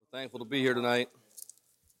Thankful to be here tonight,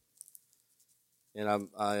 and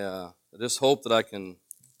I just hope that I can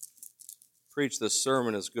preach this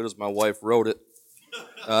sermon as good as my wife wrote it.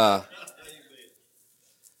 I'll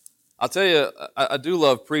tell you, I do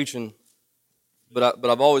love preaching, but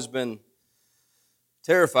I've always been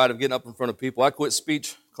terrified of getting up in front of people. I quit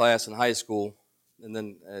speech class in high school,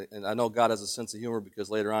 and I know God has a sense of humor because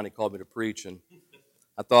later on He called me to preach, and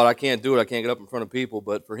I thought I can't do it. I can't get up in front of people,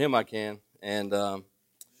 but for Him I can, and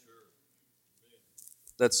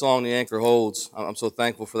that song, The Anchor Holds, I'm so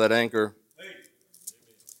thankful for that anchor.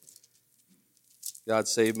 God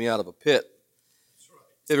saved me out of a pit.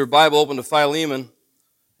 If you have your Bible open to Philemon,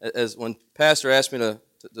 as when Pastor asked me to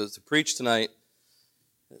preach tonight,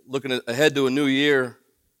 looking ahead to a new year,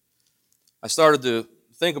 I started to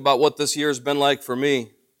think about what this year has been like for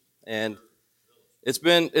me. And it's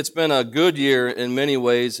been a good year in many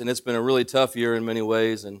ways, and it's been a really tough year in many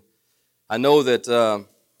ways. And I know that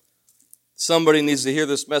somebody needs to hear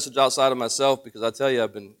this message outside of myself, because I tell you,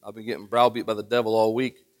 I've been getting browbeat by the devil all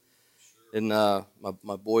week. And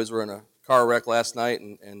my boys were in a car wreck last night,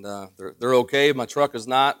 and they're okay. My truck is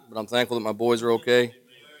not, but I'm thankful that my boys are okay.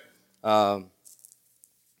 And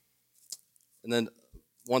then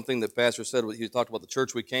one thing that Pastor said, he talked about the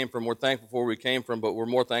church we came from. We're thankful for where we came from, but we're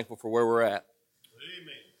more thankful for where we're at.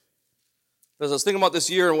 Amen. As I was thinking about this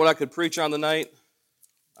year and what I could preach on tonight,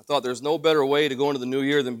 I thought there's no better way to go into the new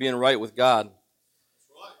year than being right with God. That's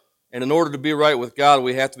right. And in order to be right with God,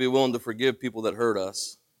 we have to be willing to forgive people that hurt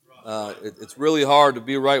us. It's really hard to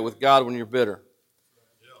be right with God when you're bitter.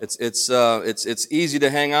 It's easy to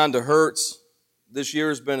hang on to hurts. This year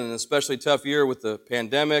has been an especially tough year with the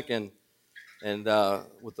pandemic and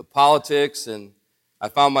with the politics, and I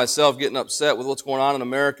found myself getting upset with what's going on in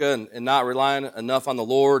America and not relying enough on the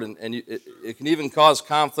Lord, and it can even cause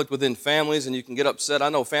conflict within families, and you can get upset. I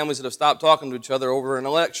know families that have stopped talking to each other over an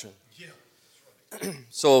election. Yeah, that's right.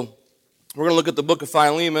 So we're going to look at the book of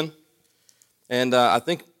Philemon, and I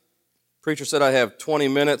think preacher said I have 20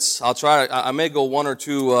 minutes. I'll try. I may go 1 or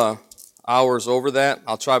 2 hours over that.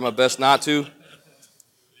 I'll try my best not to.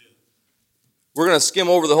 We're going to skim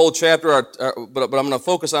over the whole chapter, but I'm going to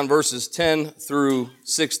focus on verses 10 through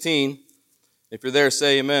 16. If you're there,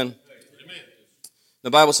 say amen. Amen. The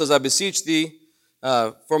Bible says, I beseech thee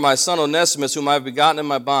for my son Onesimus, whom I have begotten in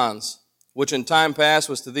my bonds, which in time past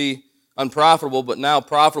was to thee unprofitable, but now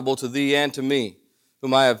profitable to thee and to me,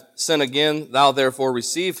 whom I have sent again. Thou therefore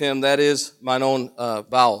receive him, that is mine own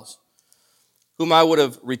bowels, whom I would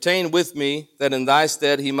have retained with me, that in thy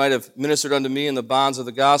stead he might have ministered unto me in the bonds of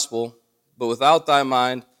the gospel. But without thy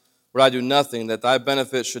mind would I do nothing, that thy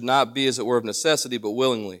benefit should not be as it were of necessity, but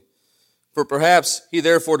willingly. For perhaps he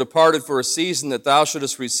therefore departed for a season, that thou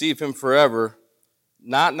shouldest receive him forever,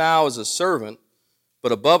 not now as a servant,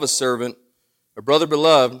 but above a servant, a brother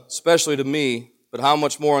beloved, especially to me, but how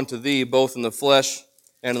much more unto thee, both in the flesh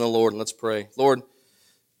and in the Lord. And let's pray. Lord,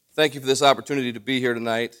 thank you for this opportunity to be here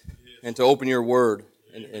tonight and to open your word.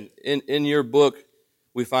 And in your book,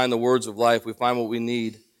 we find the words of life. We find what we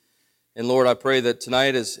need. And Lord, I pray that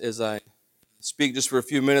tonight as I speak just for a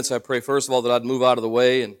few minutes, I pray first of all that I'd move out of the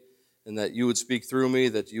way and that you would speak through me,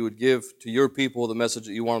 that you would give to your people the message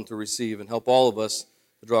that you want them to receive, and help all of us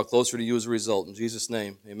to draw closer to you as a result. In Jesus'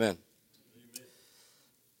 name, amen.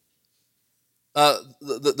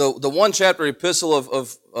 The one chapter epistle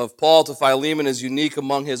of Paul to Philemon is unique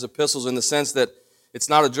among his epistles in the sense that it's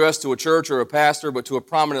not addressed to a church or a pastor, but to a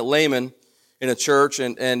prominent layman in a church,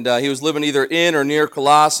 and he was living either in or near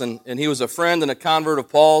Colossae, and he was a friend and a convert of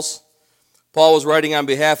Paul's. Paul was writing on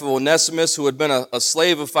behalf of Onesimus, who had been a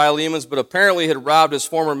slave of Philemon's, but apparently had robbed his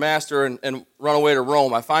former master and run away to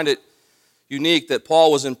Rome. I find it unique that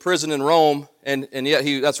Paul was in prison in Rome, and yet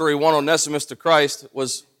that's where he won Onesimus to Christ,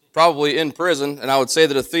 was probably in prison, and I would say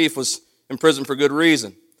that a thief was in prison for good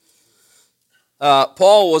reason.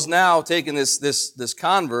 Paul was now taking this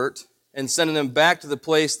convert and sending him back to the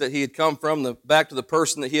place that he had come from, back to the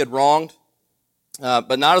person that he had wronged,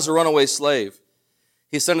 but not as a runaway slave.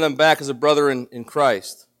 He's sending him back as a brother in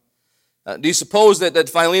Christ. Do you suppose that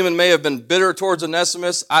Philemon may have been bitter towards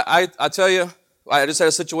Onesimus? I tell you, I just had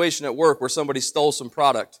a situation at work where somebody stole some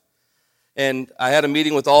product. And I had a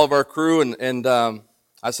meeting with all of our crew, and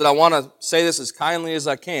I said, I want to say this as kindly as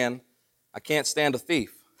I can. I can't stand a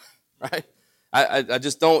thief, right? I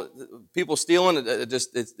just don't, people stealing,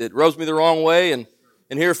 it rubs me the wrong way. And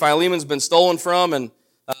here Philemon's been stolen from,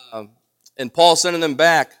 and Paul sending them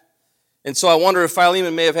back. And so I wonder if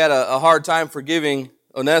Philemon may have had a hard time forgiving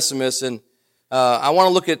Onesimus. And I want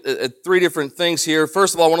to look at 3 different things here.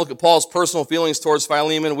 First of all, I want to look at Paul's personal feelings towards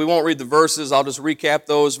Philemon. We won't read the verses. I'll just recap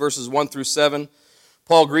those, verses 1 through 7.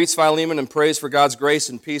 Paul greets Philemon and prays for God's grace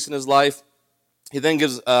and peace in his life. He then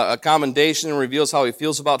gives a commendation and reveals how he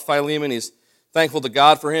feels about Philemon. He's thankful to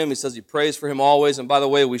God for him. He says he prays for him always. And by the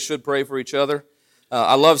way, we should pray for each other.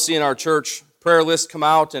 I love seeing our church prayer list come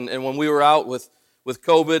out. And when we were out with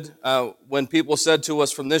COVID, when people said to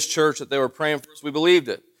us from this church that they were praying for us, we believed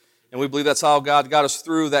it. And we believe that's how God got us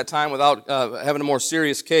through that time without having a more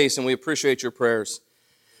serious case. And we appreciate your prayers.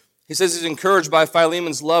 He says he's encouraged by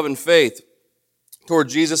Philemon's love and faith toward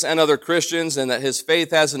Jesus and other Christians, and that his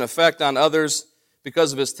faith has an effect on others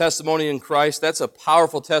because of his testimony in Christ. That's a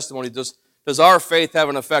powerful testimony. Does our faith have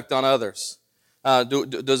an effect on others?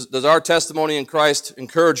 Does our testimony in Christ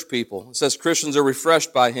encourage people? It says Christians are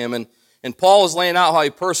refreshed by him. And Paul is laying out how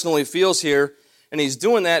he personally feels here, and he's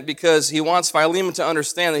doing that because he wants Philemon to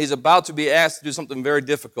understand that he's about to be asked to do something very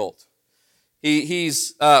difficult. But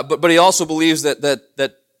he also believes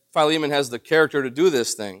that Philemon has the character to do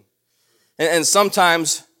this thing. And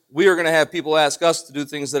sometimes we are going to have people ask us to do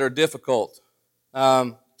things that are difficult.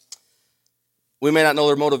 We may not know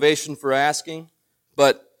their motivation for asking,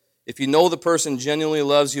 but if you know the person genuinely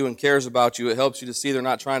loves you and cares about you, it helps you to see they're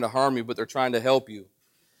not trying to harm you, but they're trying to help you.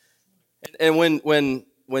 And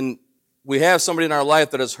when we have somebody in our life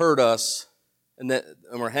that has hurt us and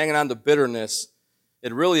we're hanging on to bitterness,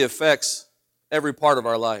 it really affects every part of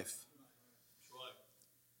our life.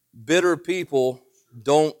 Bitter people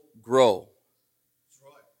don't grow.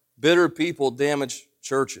 Bitter people damage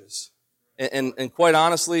churches. And quite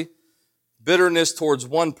honestly, bitterness towards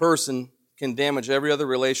one person can damage every other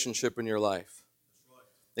relationship in your life.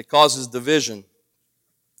 It causes division.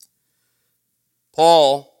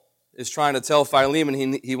 Paul is trying to tell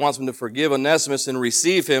Philemon he wants him to forgive Onesimus and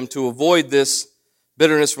receive him to avoid this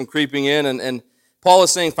bitterness from creeping in. And Paul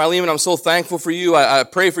is saying, Philemon, I'm so thankful for you. I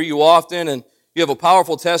pray for you often, and you have a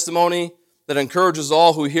powerful testimony that encourages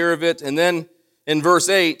all who hear of it. And then in verse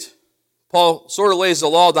 8, Paul sort of lays the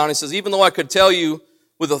law down. He says, even though I could tell you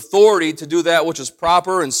with authority to do that which is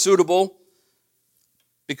proper and suitable,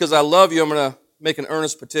 because I love you, I'm going to make an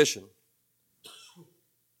earnest petition.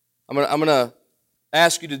 I'm going to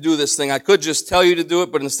ask you to do this thing. I could just tell you to do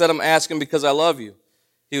it, but instead I'm asking because I love you.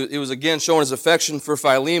 He was again showing his affection for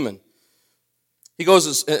Philemon. He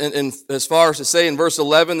goes as far as to say in verse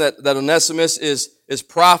 11 that Onesimus is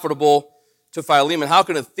profitable to Philemon. How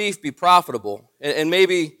can a thief be profitable? And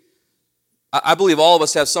maybe, I believe all of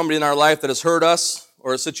us have somebody in our life that has hurt us,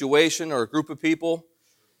 or a situation, or a group of people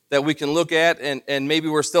that we can look at, and maybe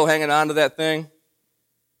we're still hanging on to that thing.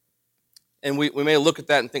 And we may look at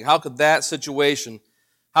that and think, how could that situation,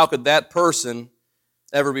 how could that person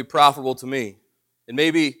ever be profitable to me? And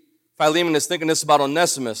maybe Philemon is thinking this about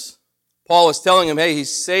Onesimus. Paul is telling him, hey,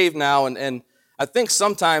 he's saved now. And I think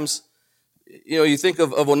sometimes, you think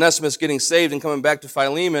of Onesimus getting saved and coming back to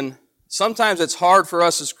Philemon. Sometimes it's hard for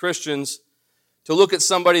us as Christians to look at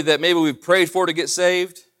somebody that maybe we've prayed for to get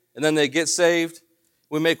saved, and then they get saved.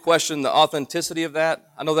 We may question the authenticity of that.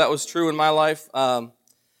 I know that was true in my life.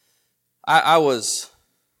 I was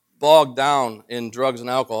bogged down in drugs and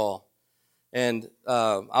alcohol. And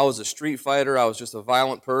I was a street fighter. I was just a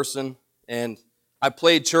violent person. And I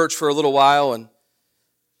played church for a little while. And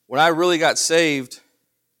when I really got saved,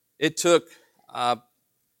 it took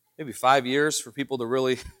maybe 5 years for people to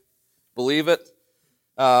really believe it.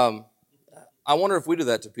 I wonder if we do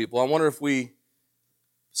that to people. I wonder if we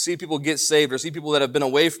see people get saved or see people that have been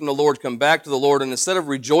away from the Lord come back to the Lord, and instead of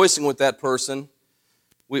rejoicing with that person,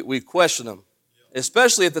 we question them,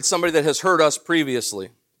 especially if it's somebody that has hurt us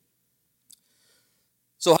previously.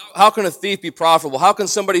 So how can a thief be profitable? How can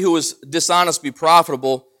somebody who is dishonest be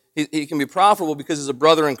profitable? He can be profitable because he's a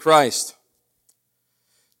brother in Christ.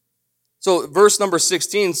 So verse number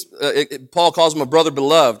 16, Paul calls him a brother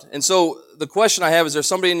beloved. And so the question I have is there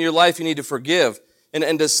somebody in your life you need to forgive?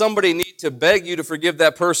 And does somebody need to beg you to forgive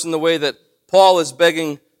that person the way that Paul is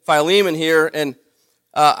begging Philemon here? And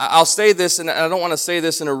I'll say this, and I don't want to say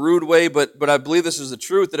this in a rude way, but I believe this is the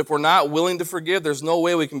truth, that if we're not willing to forgive, there's no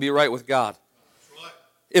way we can be right with God.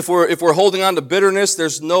 If we're holding on to bitterness,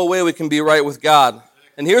 there's no way we can be right with God.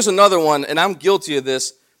 And here's another one, and I'm guilty of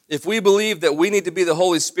this. If we believe that we need to be the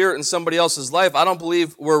Holy Spirit in somebody else's life, I don't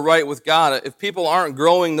believe we're right with God. If people aren't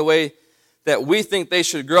growing the way that we think they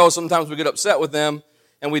should grow, sometimes we get upset with them,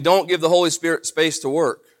 and we don't give the Holy Spirit space to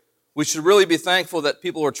work. We should really be thankful that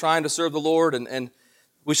people are trying to serve the Lord, and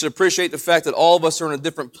we should appreciate the fact that all of us are in a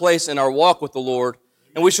different place in our walk with the Lord,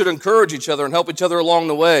 and we should encourage each other and help each other along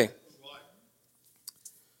the way.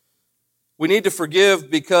 We need to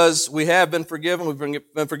forgive because we have been forgiven. We've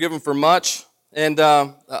been forgiven for much. And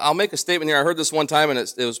I'll make a statement here. I heard this one time, and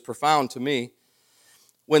it was profound to me.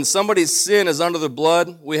 when somebody's sin is under the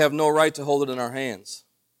blood, we have no right to hold it in our hands.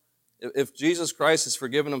 If Jesus Christ has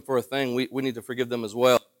forgiven them for a thing, we need to forgive them as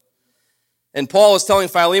well. And Paul is telling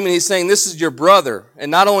Philemon, he's saying, this is your brother. And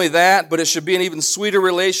not only that, but it should be an even sweeter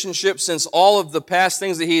relationship since all of the past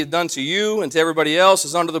things that he had done to you and to everybody else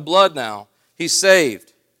is under the blood now. He's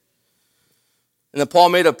saved. And then Paul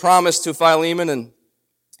made a promise to Philemon, and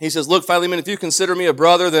he says, look, Philemon, if you consider me a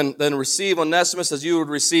brother, then receive Onesimus as you would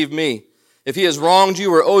receive me. If he has wronged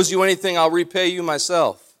you or owes you anything, I'll repay you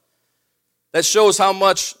myself. That shows how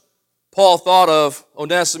much Paul thought of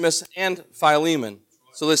Onesimus and Philemon.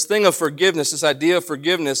 So this thing of forgiveness, this idea of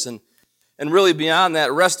forgiveness, and really beyond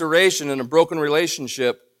that, restoration in a broken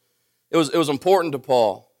relationship, it was important to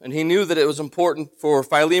Paul. And he knew that it was important for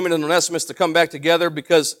Philemon and Onesimus to come back together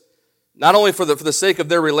because not only for the sake of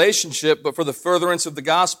their relationship, but for the furtherance of the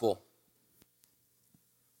gospel.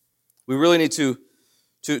 We really need to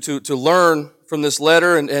learn from this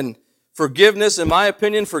letter, and forgiveness, in my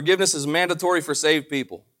opinion, forgiveness is mandatory for saved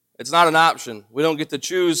people. It's not an option. We don't get to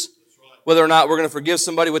choose whether or not we're going to forgive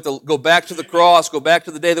somebody. We have to go back to the cross, go back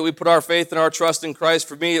to the day that we put our faith and our trust in Christ.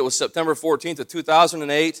 For me, it was September 14th of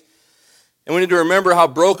 2008. And we need to remember how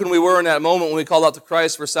broken we were in that moment when we called out to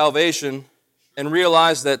Christ for salvation and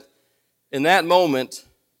realize that in that moment,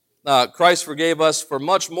 Christ forgave us for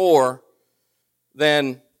much more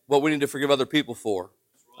than what we need to forgive other people for.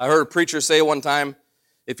 I heard a preacher say one time,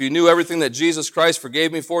 if you knew everything that Jesus Christ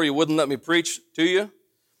forgave me for, you wouldn't let me preach to you.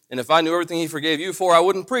 And if I knew everything he forgave you for, I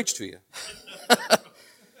wouldn't preach to you.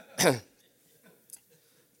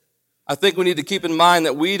 I think we need to keep in mind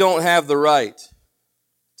that we don't have the right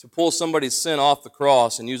to pull somebody's sin off the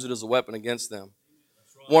cross and use it as a weapon against them.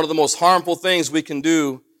 One of the most harmful things we can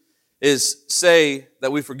do is say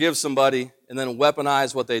that we forgive somebody and then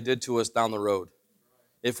weaponize what they did to us down the road.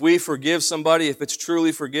 If we forgive somebody, if it's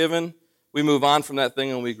truly forgiven, we move on from that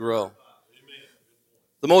thing and we grow.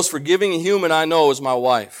 The most forgiving human I know is my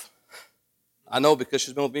wife. I know because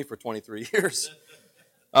she's been with me for 23 years.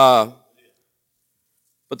 But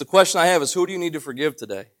the question I have is, who do you need to forgive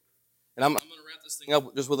today? And I'm going to wrap this thing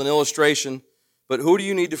up just with an illustration. But who do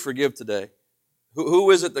you need to forgive today?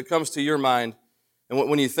 Who is it that comes to your mind? And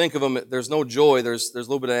when you think of them, there's no joy. There's a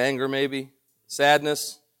little bit of anger maybe,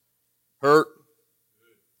 sadness, hurt.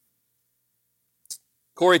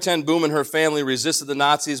 Corrie ten Boom and her family resisted the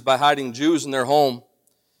Nazis by hiding Jews in their home.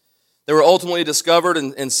 They were ultimately discovered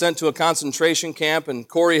and sent to a concentration camp, and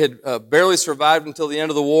Corrie had barely survived until the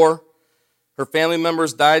end of the war. Her family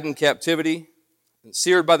members died in captivity. And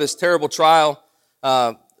seared by this terrible trial,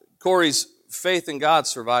 Corrie's faith in God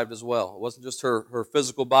survived as well. It wasn't just her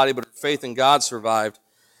physical body, but her faith in God survived.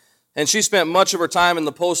 And she spent much of her time in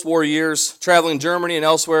the post-war years traveling Germany and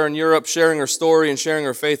elsewhere in Europe, sharing her story and sharing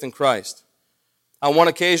her faith in Christ. On one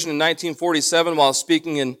occasion in 1947, while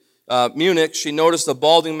speaking in Munich, she noticed a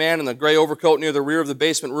balding man in a gray overcoat near the rear of the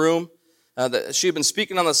basement room. She had been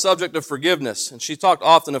speaking on the subject of forgiveness, and she talked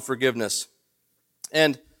often of forgiveness.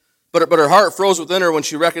 But her heart froze within her when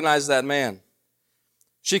she recognized that man.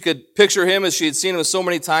 She could picture him as she had seen him so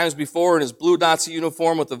many times before in his blue Nazi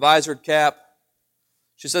uniform with the visored cap.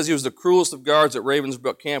 She says he was the cruelest of guards at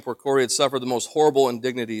Ravensbrück camp, where Corrie had suffered the most horrible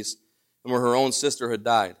indignities and where her own sister had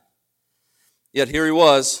died. Yet here he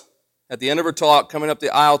was, at the end of her talk, coming up the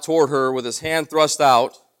aisle toward her with his hand thrust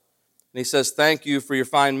out, and he says, "Thank you for your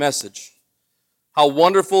fine message. How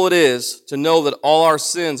wonderful it is to know that all our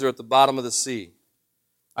sins are at the bottom of the sea."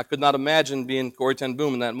 I could not imagine being Corrie ten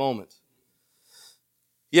Boom in that moment.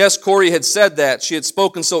 Yes, Corrie had said that. She had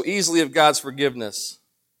spoken so easily of God's forgiveness.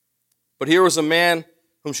 But here was a man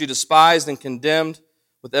whom she despised and condemned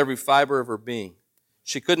with every fiber of her being.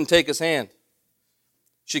 She couldn't take his hand.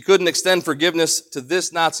 She couldn't extend forgiveness to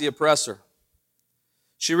this Nazi oppressor.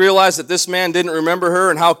 She realized that this man didn't remember her,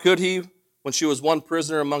 and how could he when she was one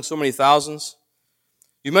prisoner among so many thousands?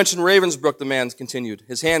 "You mentioned Ravensbrück," the man continued,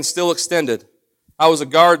 his hand still extended. "I was a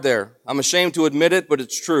guard there. I'm ashamed to admit it, but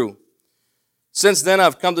it's true. Since then,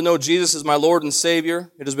 I've come to know Jesus as my Lord and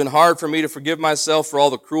Savior. It has been hard for me to forgive myself for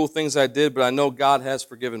all the cruel things I did, but I know God has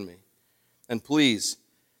forgiven me. And please,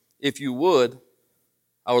 if you would,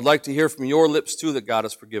 I would like to hear from your lips too that God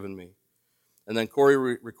has forgiven me." And then Corrie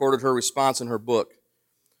recorded her response in her book.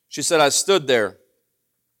 She said, "I stood there,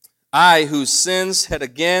 I whose sins had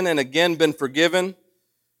again and again been forgiven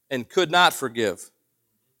and could not forgive.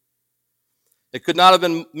 It could not have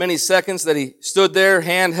been many seconds that he stood there,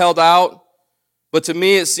 hand held out, but to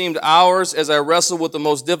me it seemed hours as I wrestled with the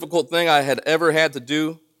most difficult thing I had ever had to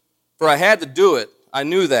do. For I had to do it. I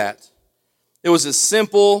knew that. It was as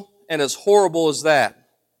simple and as horrible as that.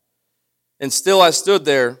 And still I stood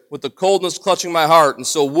there with the coldness clutching my heart and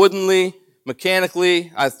so woodenly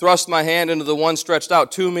Mechanically, I thrust my hand into the one stretched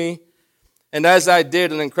out to me, and as I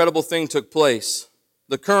did, an incredible thing took place.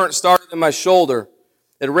 The current started in my shoulder.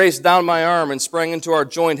 It raced down my arm and sprang into our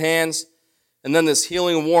joined hands, and then this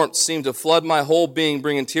healing warmth seemed to flood my whole being,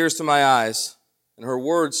 bringing tears to my eyes. And her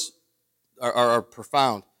words are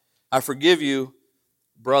profound. I forgive you,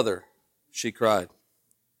 brother, she cried,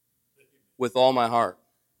 with all my heart.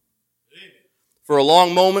 For a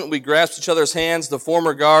long moment, we grasped each other's hands, the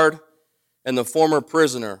former guard and the former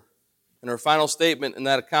prisoner. And her final statement in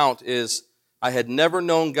that account is, I had never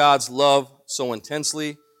known God's love so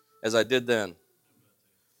intensely as I did then.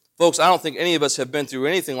 Folks, I don't think any of us have been through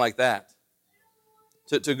anything like that.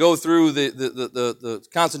 To go through the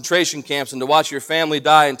concentration camps and to watch your family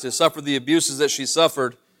die and to suffer the abuses that she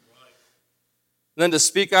suffered. And then to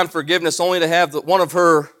speak on forgiveness only to have one of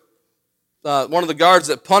the guards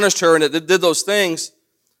that punished her and that did those things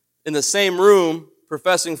in the same room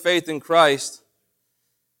professing faith in Christ.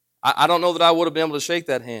 I don't know that I would have been able to shake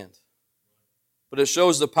that hand. But it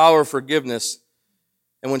shows the power of forgiveness.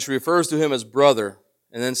 And when she refers to him as brother,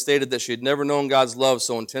 and then stated that she had never known God's love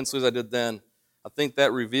so intensely as I did then, I think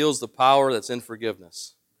that reveals the power that's in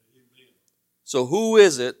forgiveness. So who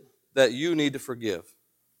is it that you need to forgive?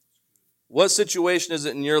 What situation is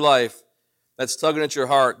it in your life that's tugging at your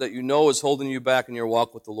heart that you know is holding you back in your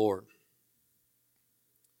walk with the Lord?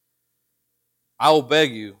 I will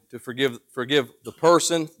beg you to forgive the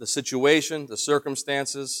person, the situation, the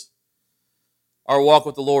circumstances. Our walk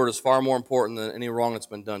with the Lord is far more important than any wrong that's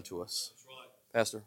been done to us. Pastor.